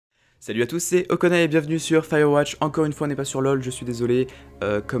Salut à tous, c'est Okonaye et bienvenue sur FireWatch. Encore une fois, on n'est pas sur LoL, je suis désolé.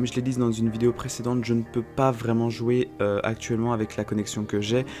 Comme je l'ai dit dans une vidéo précédente, je ne peux pas vraiment jouer actuellement avec la connexion que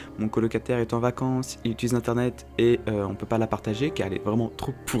j'ai. Mon colocataire est en vacances, il utilise internet et on ne peut pas la partager car elle est vraiment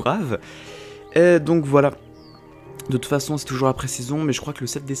trop pourrave. Et donc voilà. De toute façon, c'est toujours après saison, mais je crois que le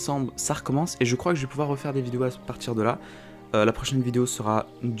 7 décembre, ça recommence et je crois que je vais pouvoir refaire des vidéos à partir de là. La prochaine vidéo sera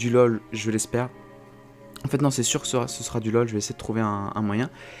du LoL, je l'espère. En fait, non, c'est sûr que ce sera du LoL, je vais essayer de trouver un moyen.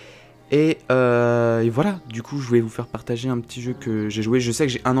 Et voilà, du coup je voulais vous faire partager un petit jeu que j'ai joué. Je sais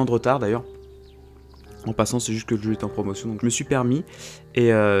que j'ai 1 an de retard d'ailleurs. En passant, c'est juste que le jeu est en promotion, donc je me suis permis.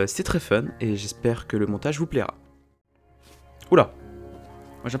 Et c'est très fun, et j'espère que le montage vous plaira. Oula,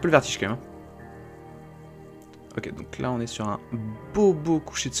 moi j'ai un peu le vertige quand même. Ok, donc là on est sur un beau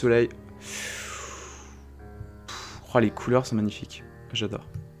coucher de soleil. Oh, les couleurs sont magnifiques, j'adore.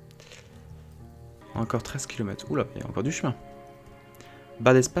 Encore 13 km, oula, il y a encore du chemin.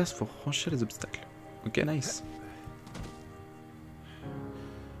 Bas d'espace pour franchir les obstacles. Ok, nice.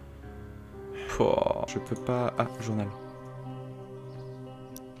 Oh, je peux pas... Ah, journal.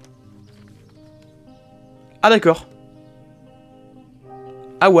 Ah d'accord.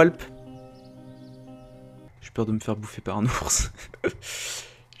 Ah Walp. J'ai peur de me faire bouffer par un ours.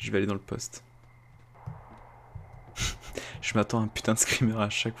 Je vais aller dans le poste. Je m'attends à un putain de screamer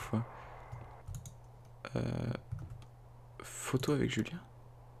à chaque fois. Photo avec Julien.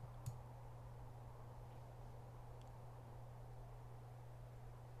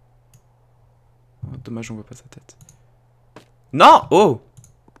 Oh, dommage, on voit pas sa tête. Non! Oh!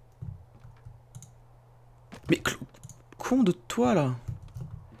 Mais con de toi là!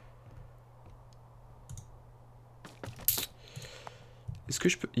 Est-ce que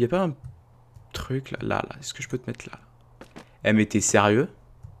je peux... Y a pas un truc là? Là. Est-ce que je peux te mettre là? Eh mais t'es sérieux?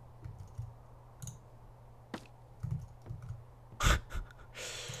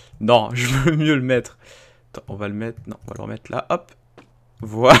 Non, je veux mieux le mettre. Attends, on va le mettre... Non, on va le remettre là. Hop!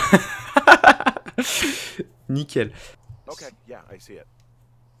 Voilà. Nickel. Okay, yeah, I see it.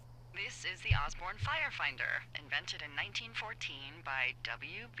 This is the Osborne Firefinder, invented in 1914 by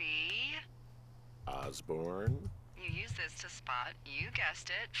W.B. Osborne? You use this to spot, you guessed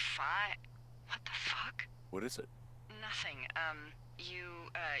it, What the fuck? What is it? Nothing.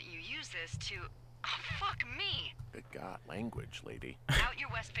 You use this to... Oh, fuck me! Good God, language, lady. Out your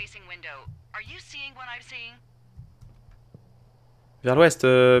west-facing window. Are you seeing what I'm seeing? Vers l'ouest,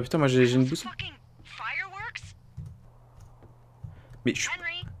 putain, moi j'ai une boussole. Fucking fireworks? Mais je...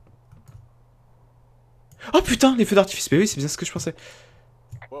 Henry? Oh putain, les feux d'artifice, mais oui, c'est bien ce que je pensais.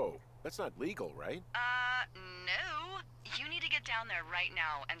 Whoa, that's not legal, right? No. You need to get down there right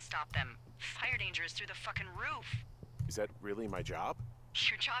now and stop them. Fire danger is through the fucking roof. Is that really my job?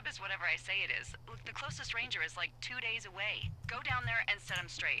 Your job is whatever I say it is. Look, the closest ranger is like 2 days away. Go down there and set him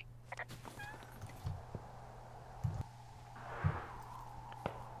straight.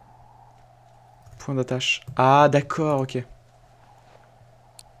 Point d'attache. Ah d'accord, ok.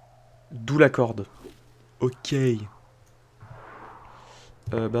 D'où la corde. Ok.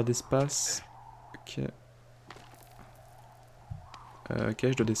 Barre d'espace. Ok. Ok,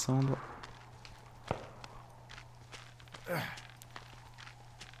 je dois descendre.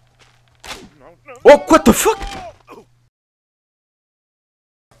 Oh, what the fuck?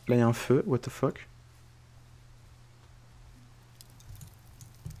 Là, il y a un feu, what the fuck?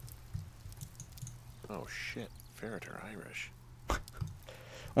 Oh shit, ferret are Irish.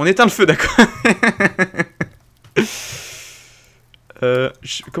 On éteint le feu, d'accord.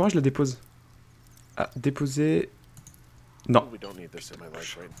 Comment je le dépose? Ah, déposer... Non. We don't need this in my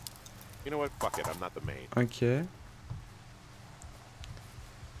life, right? You know what? Fuck it, I'm not the main. Ok.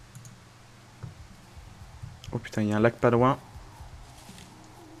 Oh putain, il y a un lac pas loin.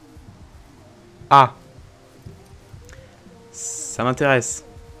 Ah! Ça m'intéresse.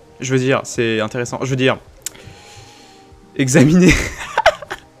 Je veux dire, c'est intéressant. Je veux dire... Examiner.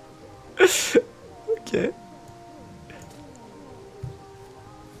 Ok.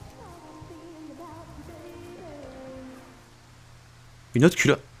 Une autre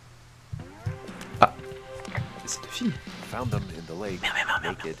culotte. Ah. C'est de filles. Found them in the lake,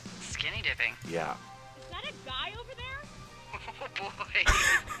 naked. Skinny dipping. Yeah. Is that a guy over there? Oh boy.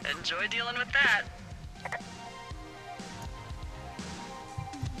 Enjoy dealing with that.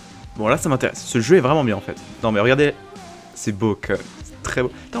 Bon là ça m'intéresse. Ce jeu est vraiment bien en fait. Non mais regardez. C'est beau quand même. C'est très beau.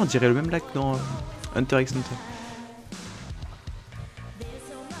 Putain, on dirait le même lac dans Hunter x Hunter.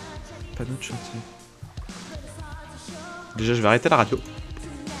 Panneau de chantier. Déjà je vais arrêter la radio.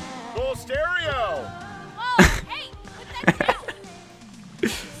 Full stereo! Oh, hey, put that down!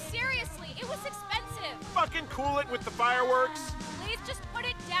 Seriously, it was expensive. Fucking cool it with the fireworks! Please just put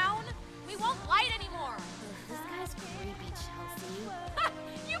it down.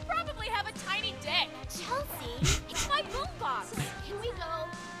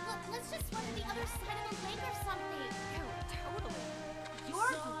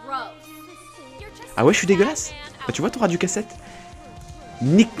 Ah ouais, je suis dégueulasse. Bah, tu vois ton radiocassette?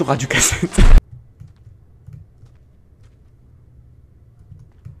 Nique ton radiocassette.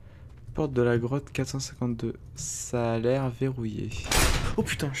 Porte de la grotte 452. Ça a l'air verrouillé. Oh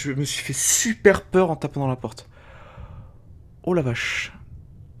putain, je me suis fait super peur en tapant dans la porte. Oh la vache.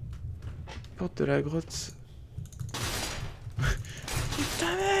 Porte de la grotte.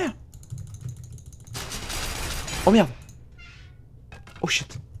 Putain merde. Oh merde. Oh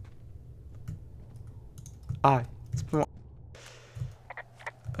shit. Ah, c'est pas moi.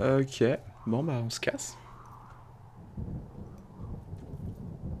 Ok. Bon bah on se casse.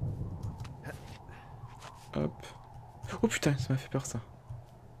 Hop. Oh putain, ça m'a fait peur ça.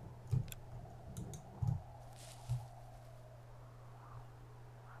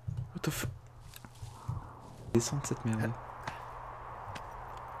 What the fuck. Descendre cette merde.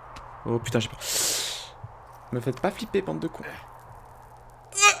 Oh putain, j'ai peur. Me faites pas flipper, bande de cons.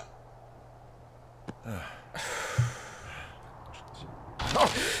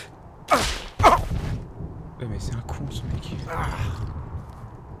 Mais c'est un con ce mec.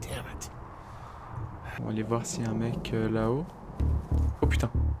 On va aller voir s'il y a un mec là-haut. Oh putain.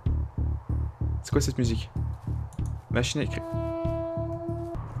 C'est quoi cette musique? Machine à écrire.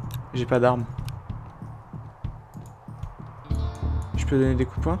 J'ai pas d'arme. Je peux donner des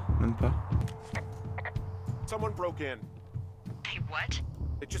coups de poing? Même pas. Someone broke in. Hey, what?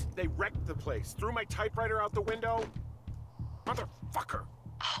 They wrecked the place. Threw my typewriter out the window. Motherfucker.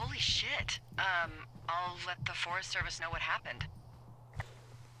 Holy shit. I'll let the Forest Service know what happened.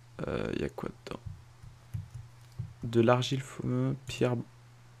 Y'a quoi dedans? De l'argile fumeux, pierre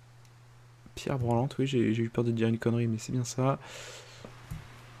branlante, oui, j'ai eu peur de dire une connerie, mais c'est bien ça.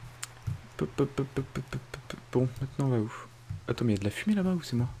 Bon, maintenant on va où? Attends, mais il y a de la fumée là-bas ou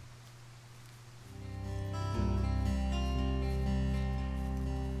c'est moi?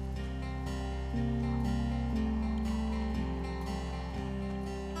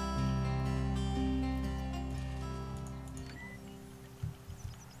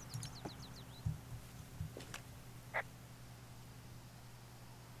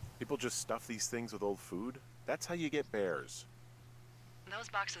 People just stuff these things with old food? That's how you get bears. Those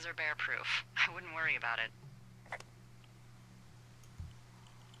boxes are bear-proof. I wouldn't worry about it.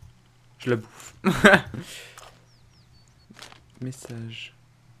 Je la bouffe. Message.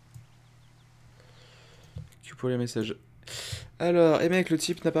 Q pour les messages. Alors, mec, le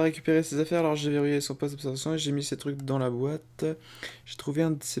type n'a pas récupéré ses affaires, alors j'ai verrouillé son poste d'observation et j'ai mis ses trucs dans la boîte. J'ai trouvé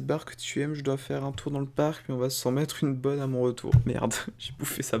un de ces bars que tu aimes, je dois faire un tour dans le parc, mais on va s'en mettre une bonne à mon retour. Merde, j'ai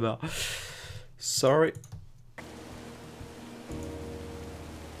bouffé sa barre. Sorry.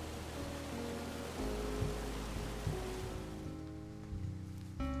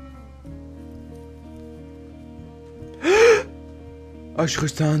 Ah, je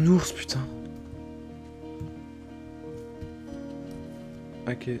restais un ours, putain.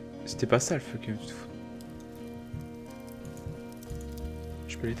 Ok, c'était pas ça le feu que...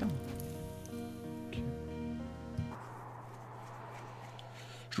 Je peux l'éteindre. Okay.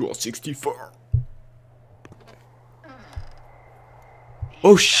 Joueur 64.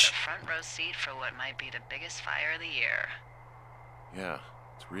 Oh shit. Front row seat for what might be the biggest fire of the year. Yeah,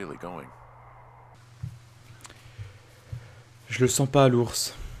 it's really going. Je le sens pas,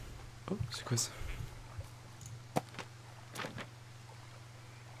 l'ours. Oh, c'est quoi ça?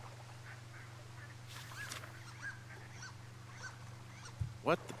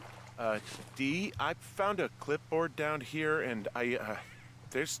 What the, D, I found a clipboard down here and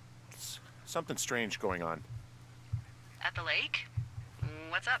there's something strange going on. At the lake?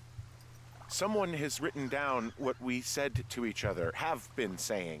 What's up? Someone has written down what we said to each other, have been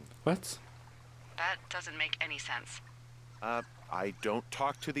saying. What? That doesn't make any sense. I don't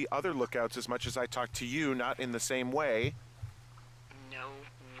talk to the other lookouts as much as I talk to you, not in the same way. No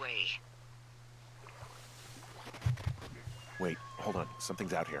way. Wait, hold on.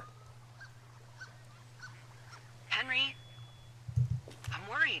 Something's out here. Henry? I'm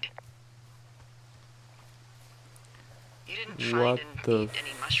worried. You didn't find and eat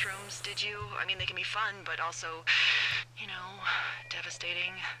any mushrooms, did you? I mean, they can be fun, but also, you know,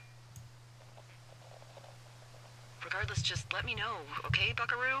 devastating. Regardless, just let me know, okay,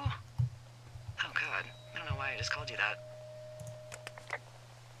 Buckaroo? Oh god, I don't know why I just called you that.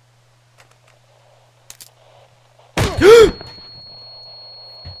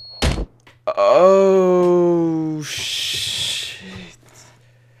 Oh shit.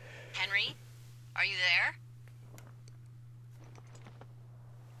 Henry? Are you there?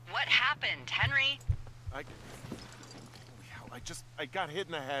 What happened, Henry? Holy hell, I got hit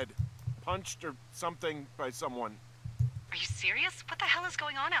in the head. Punched or something by someone. Are you serious? What the hell is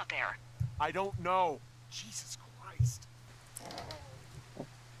going on out there? I don't know. Jesus Christ.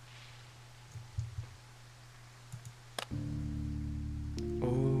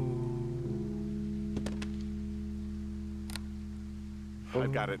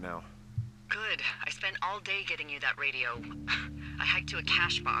 I've got it now. Good. I spent all day getting you that radio. I hiked to a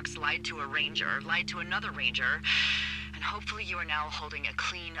cash box, lied to a ranger, lied to another ranger, and hopefully you are now holding a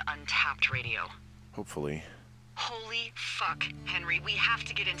clean, untapped radio. Hopefully. Holy fuck, Henry, we have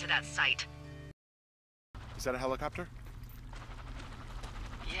to get into that site. Is that a helicopter?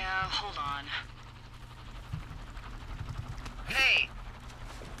 Yeah, hold on. Hey!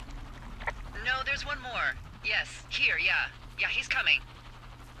 No, there's one more. Yes, here, yeah. Yeah, he's coming.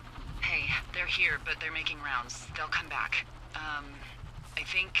 Hey, they're here, but they're making rounds. They'll come back. I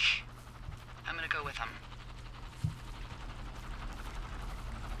think I'm gonna go with them.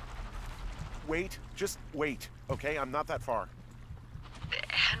 Wait, just wait, okay? I'm not that far.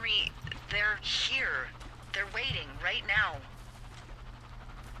 Henry, they're here. They're waiting right now.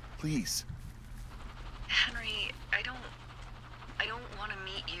 Please. Henry, I don't want to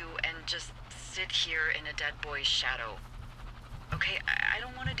meet you and just sit here in a dead boy's shadow. Okay, I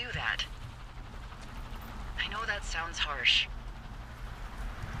don't want to do that. I know that sounds harsh.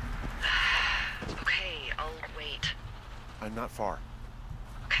 Okay, I'll wait. I'm not far.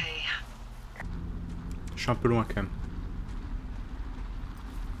 Okay. Je suis un peu loin quand même.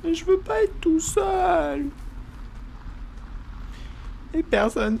 Mais je veux pas être tout seul. Et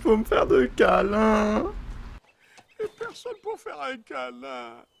personne pour me faire de câlin. Et personne pour faire un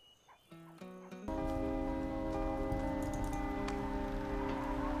câlin.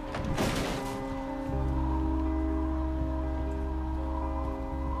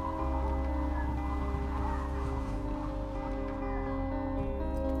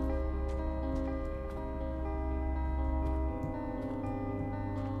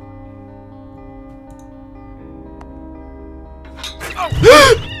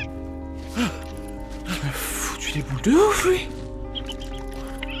 Foutu des boules de ouf, lui.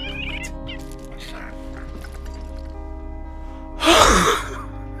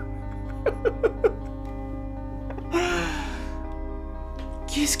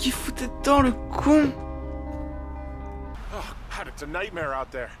 Qu'est-ce qu'il foutait dedans, le con? Oh, God, it's a nightmare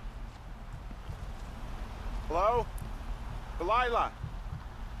out there. Hello? Delilah?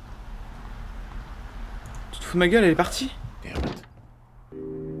 Tu te fous de ma gueule, elle est partie. Damn it.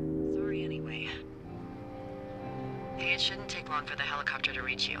 Sorry anyway. Hey, it shouldn't take long for the helicopter to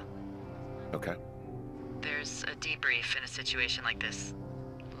reach you. Okay. There's a debrief in a situation like this.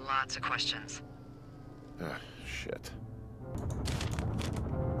 Lots of questions. Shit.